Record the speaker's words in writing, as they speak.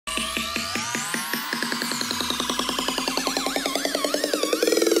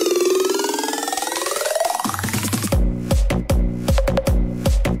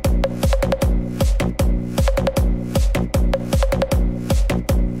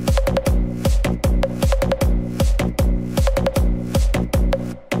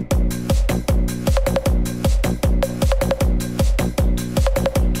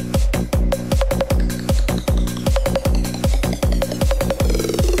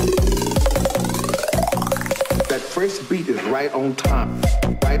first beat is right on time.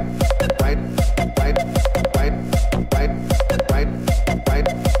 Right, right, right, right, right, right, right, right,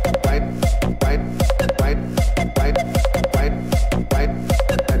 right, right, right, right, right.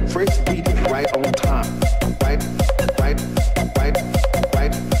 That first beat is right on time. Right, right, right, right, right,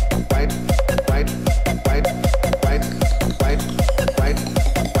 right, right, right, right, right, right,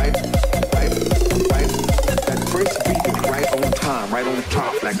 right, right. That first beat is right on time, right on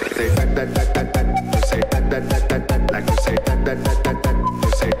top, like they say that that that that that. They say that that that that that, like they say that that that that that.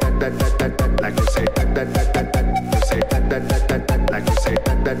 They say that that that that that, like they say that that that that that. They say that that that that that, like they say that that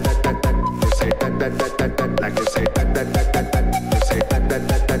that that that. They say that that that that that, like they say that that that that that. They say that that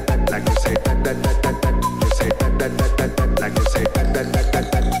that that that, like they say that that that that that. They say that that that that that, like they say that that that that that.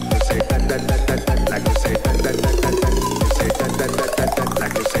 They say that that that that that, like they say that that that that that. They say that that that that that,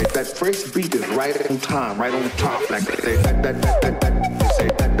 like they say that first beat is right on time, right on top, like they say that that that that that. They say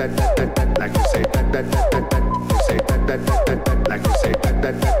that that that that that, like they say that that that that that. They say that that that that that, like they say that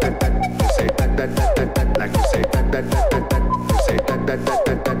that that that that. They say that that that that that, like they say that that that that that. They say that that that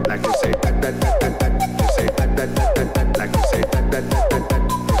that that, like they say that that that that that. They say that that that that that, like they say that that that that that. They say that that that that that, like they say that that that that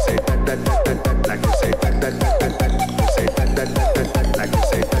that. They say that that that that that, like they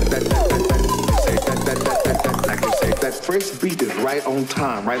say that that that that that. They say that that that that that, like they say that first beat is right on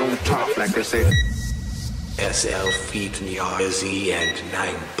time, right on top, like they say. SL feet in your Z and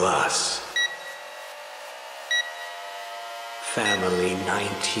 9 bus. Family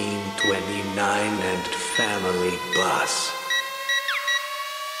 1929 and family bus.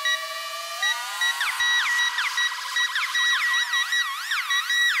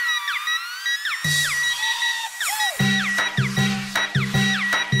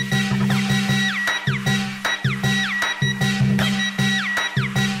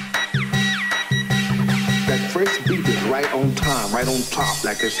 That first beat is right on time, right on top,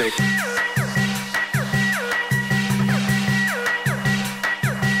 like they say.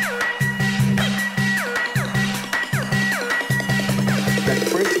 That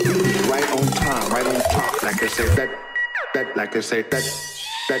first beat is right on time, right on top, like they say that, like they say that,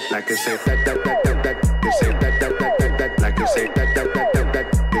 like they say that, they say that, like they say that, they say that, like they say that, they say that, like they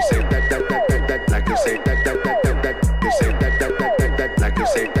say that, they say that, like they say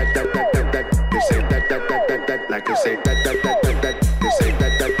that, they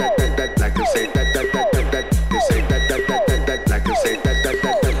say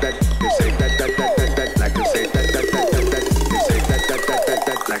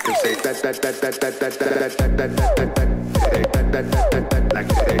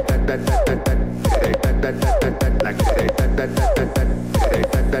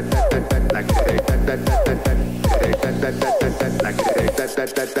like they say that, they say that,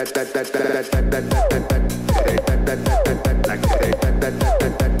 like they say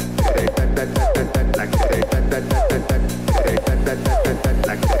that, they say that, like they say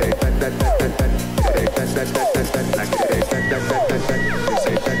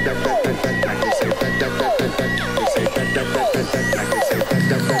that, like you say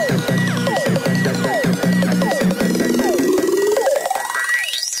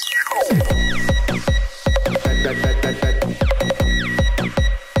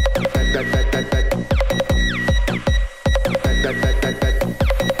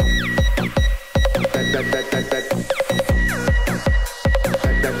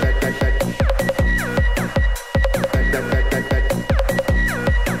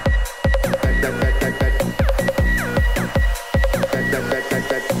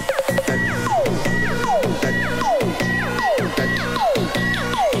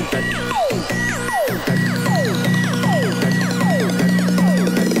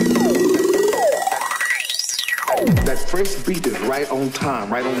that first beat is right on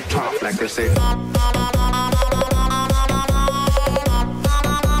time, right on top, like they say.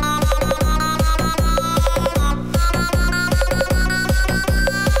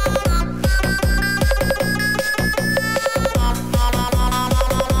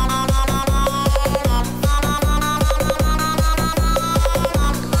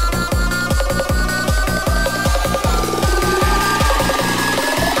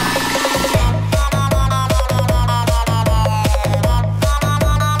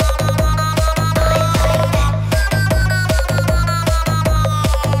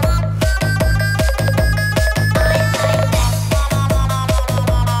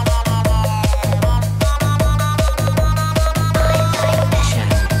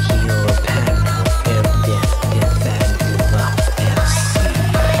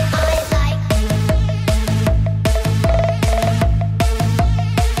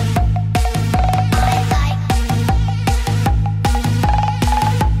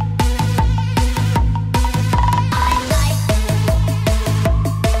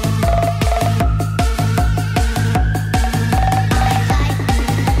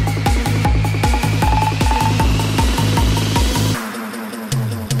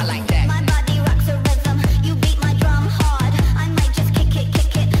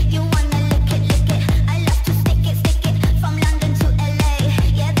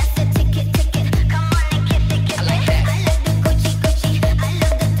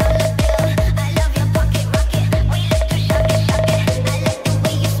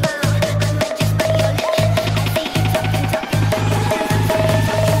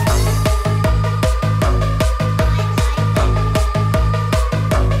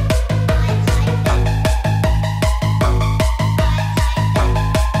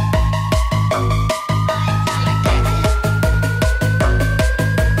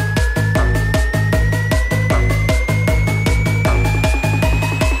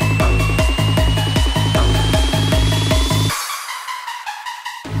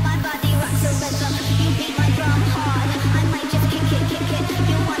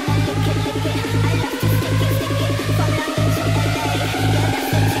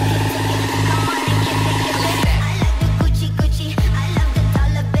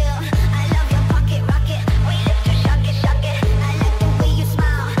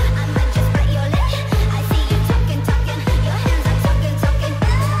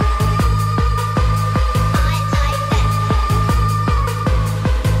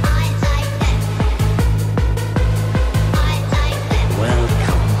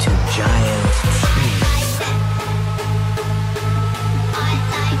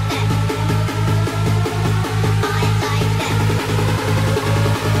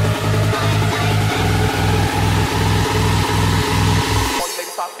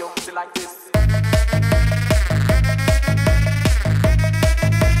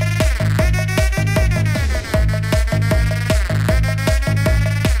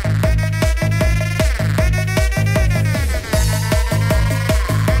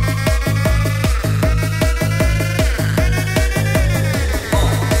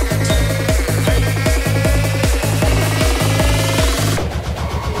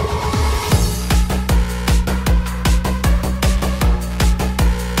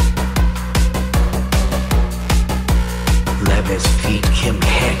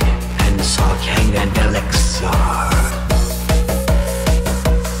 Sarkang and Elixir.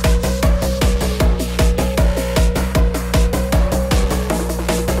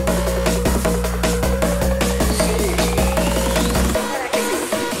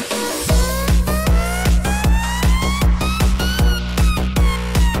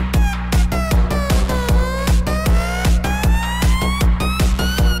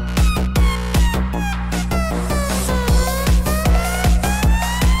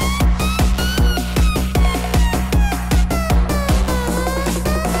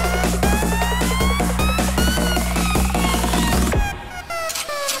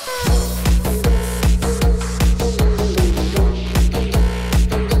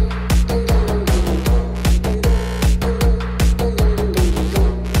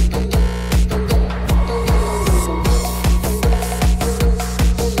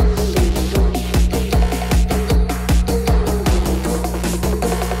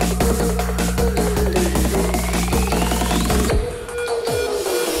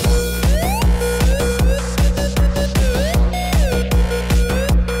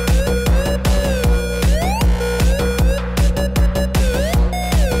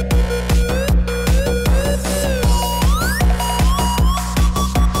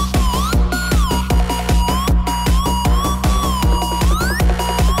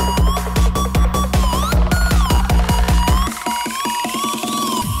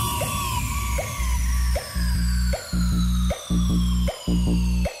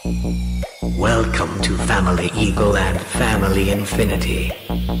 Welcome to Family Eagle and Family Infinity.